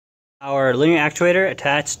Our linear actuator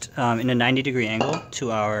attached in a 90-degree angle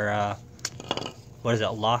to our,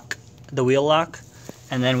 the wheel lock.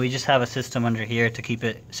 And then we just have a system under here to keep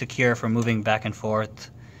it secure from moving back and forth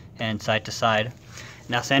and side to side.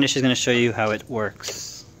 Now Sandish is going to show you how it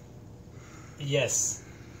works. Yes,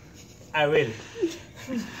 I will.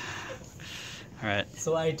 Alright.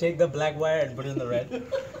 So I take the black wire and put it in the red.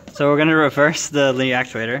 So we're going to reverse the linear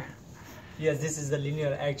actuator. Yes, this is the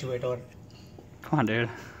linear actuator. Come on, dude.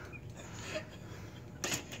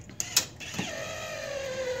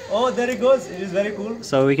 Oh, there it goes. It is very cool.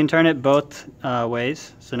 So we can turn it both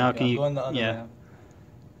ways. So now can you? Go on the other way.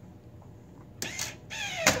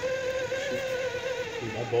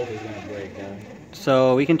 That bolt is gonna break down.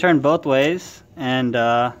 So we can turn both ways, and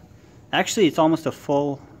actually it's almost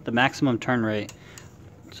the maximum turn rate.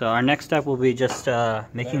 So our next step will be just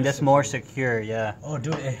making this more secure. Yeah. Oh,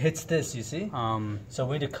 dude, it hits this. You see? So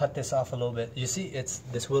we need to cut this off a little bit. You see,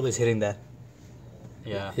 this wheel is hitting that.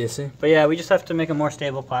 Yeah. You see? But yeah, we just have to make a more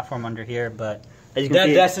stable platform under here. But as you can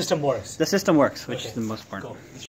see, that system works. The system works, which is the most important. Cool.